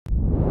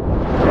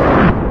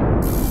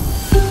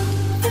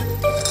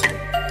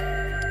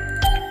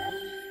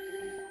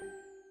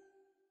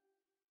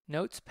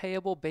Notes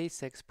Payable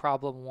Basics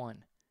Problem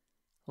 1.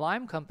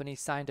 Lime Company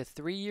signed a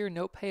 3-year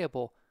note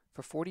payable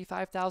for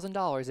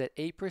 $45,000 at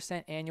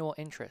 8% annual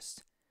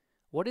interest.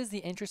 What is the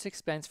interest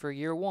expense for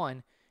year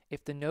 1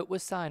 if the note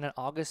was signed on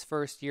August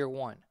 1st, year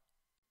 1?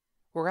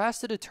 We're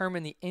asked to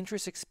determine the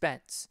interest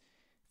expense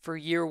for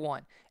year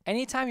 1.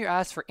 Anytime you're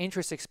asked for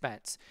interest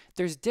expense,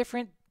 there's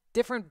different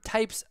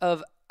types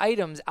of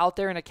items out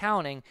there in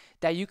accounting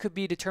that you could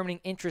be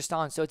determining interest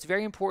on. So it's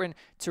very important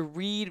to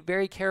read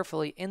very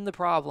carefully in the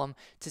problem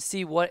to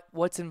see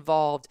what's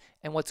involved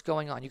and what's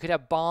going on. You could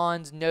have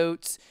bonds,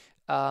 notes,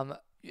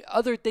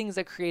 other things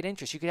that create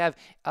interest. You could have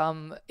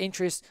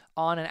interest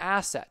on an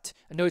asset,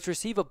 a notes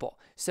receivable.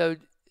 So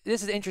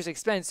this is interest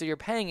expense, so you're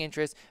paying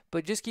interest,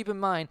 but just keep in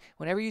mind,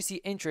 whenever you see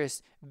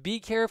interest,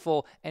 be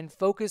careful and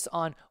focus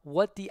on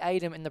what the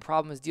item in the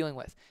problem is dealing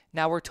with.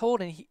 Now, we're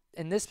told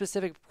in this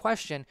specific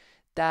question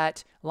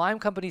that Lime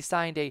Company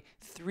signed a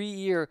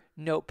 3-year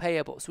note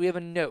payable. So we have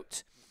a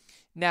note.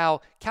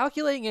 Now,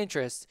 calculating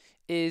interest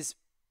is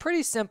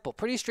pretty simple,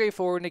 pretty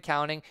straightforward in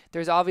accounting.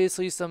 There's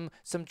obviously some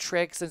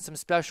tricks and some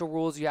special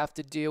rules you have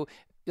to do,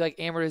 like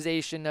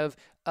amortization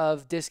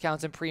of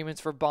discounts and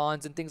premiums for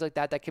bonds and things like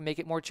that can make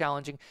it more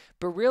challenging.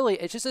 But really,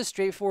 it's just a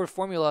straightforward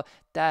formula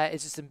that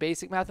is just in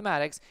basic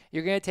mathematics.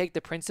 You're going to take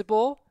the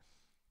principal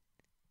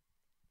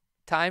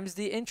times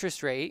the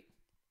interest rate.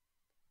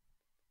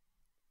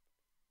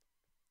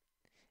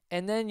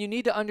 And then you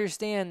need to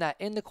understand that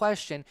in the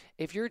question,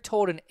 if you're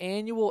told an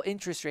annual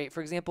interest rate, for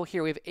example,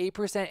 here we have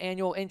 8%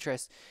 annual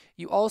interest,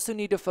 you also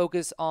need to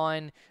focus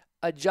on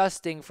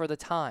adjusting for the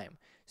time.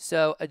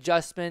 So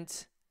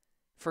adjustment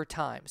for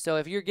time. So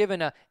if you're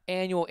given an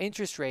annual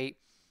interest rate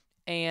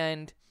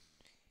and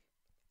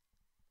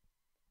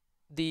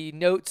the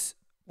notes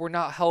were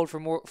not held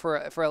for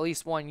at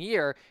least 1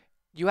 year,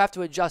 you have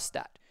to adjust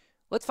that.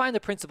 Let's find the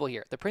principal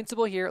here. The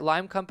principal here,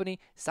 Lime Company,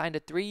 signed a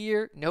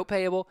 3-year note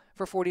payable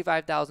for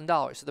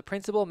 $45,000. So the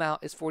principal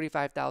amount is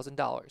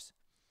 $45,000.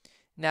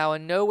 Now,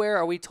 in nowhere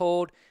are we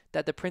told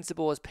that the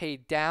principal is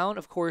paid down.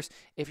 Of course,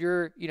 if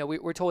you're,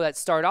 we're told that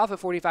start off at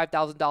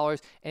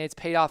 $45,000 and it's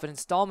paid off in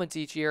installments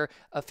each year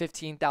of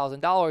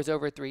 $15,000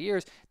 over 3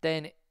 years,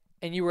 then,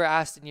 and you were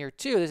asked in year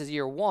 2, this is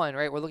year 1,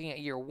 right? We're looking at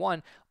year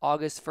 1,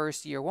 August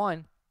 1st, year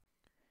 1.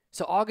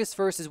 So August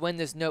 1st is when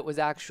this note was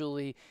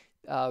actually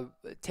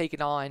taken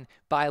on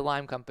by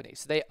Lime Company.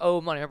 So they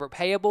owe money. Remember,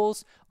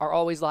 payables are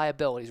always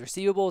liabilities,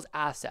 receivables,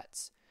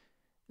 assets.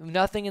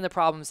 Nothing in the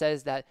problem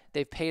says that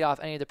they've paid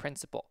off any of the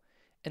principal.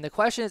 And the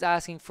question is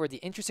asking for the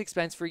interest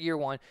expense for year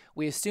 1.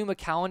 We assume a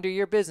calendar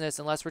year business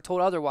unless we're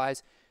told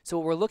otherwise. So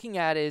what we're looking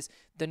at is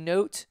the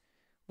note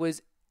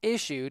was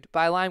issued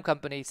by Lime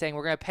Company saying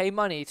we're going to pay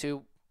money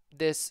to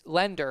this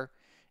lender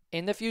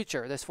in the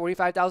future, this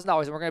 $45,000,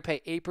 and we're going to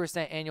pay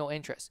 8% annual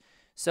interest.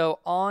 So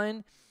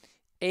on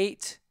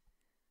 8/1,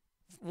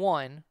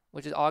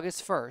 which is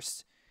August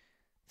 1st,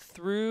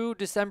 through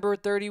December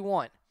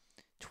 31,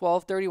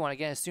 12/31,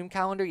 again, assume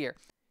calendar year.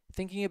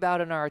 Thinking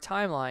about it in our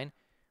timeline,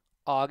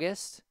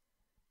 August,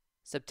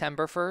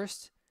 September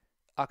 1st,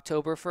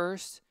 October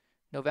 1st,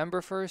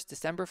 November 1st,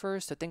 December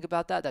 1st. So think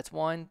about that. That's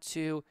 1,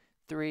 2,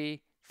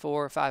 3,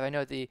 4, 5. I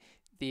know the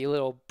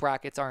little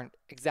brackets aren't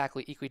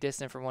exactly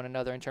equidistant from one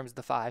another in terms of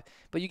the 5,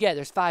 but you get it,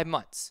 there's 5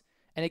 months.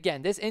 And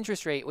again, this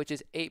interest rate, which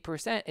is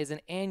 8%, is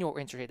an annual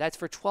interest rate. That's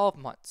for 12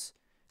 months.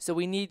 So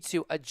we need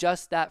to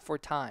adjust that for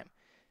time.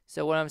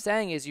 So what I'm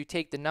saying is you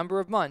take the number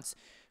of months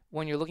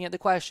when you're looking at the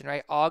question,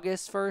 right?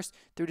 August 1st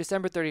through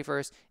December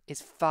 31st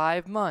is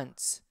 5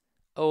 months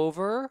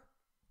over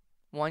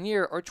 1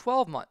 year or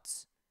 12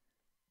 months.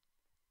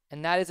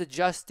 And that is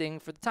adjusting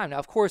for the time. Now,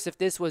 of course, if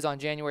this was on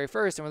January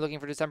 1st and we're looking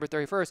for December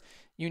 31st,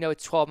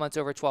 it's 12 months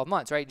over 12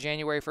 months, right?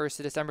 January 1st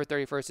to December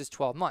 31st is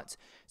 12 months.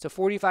 So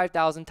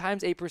 45,000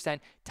 times 8%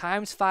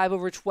 times 5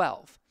 over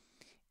 12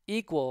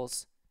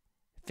 equals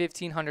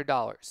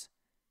 $1,500.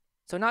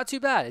 So not too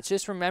bad. It's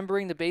just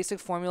remembering the basic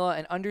formula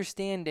and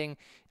understanding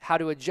how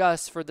to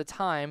adjust for the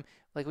time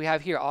like we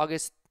have here,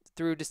 August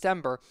through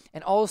December,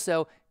 and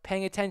also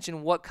paying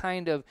attention what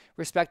kind of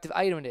respective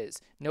item it is.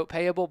 Note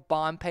payable,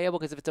 bond payable,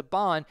 because if it's a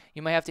bond,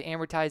 you might have to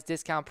amortize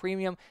discount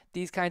premium.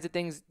 These kinds of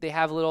things, they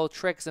have little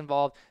tricks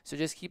involved, so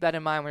just keep that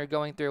in mind when you're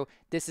going through.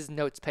 This is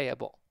notes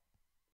payable.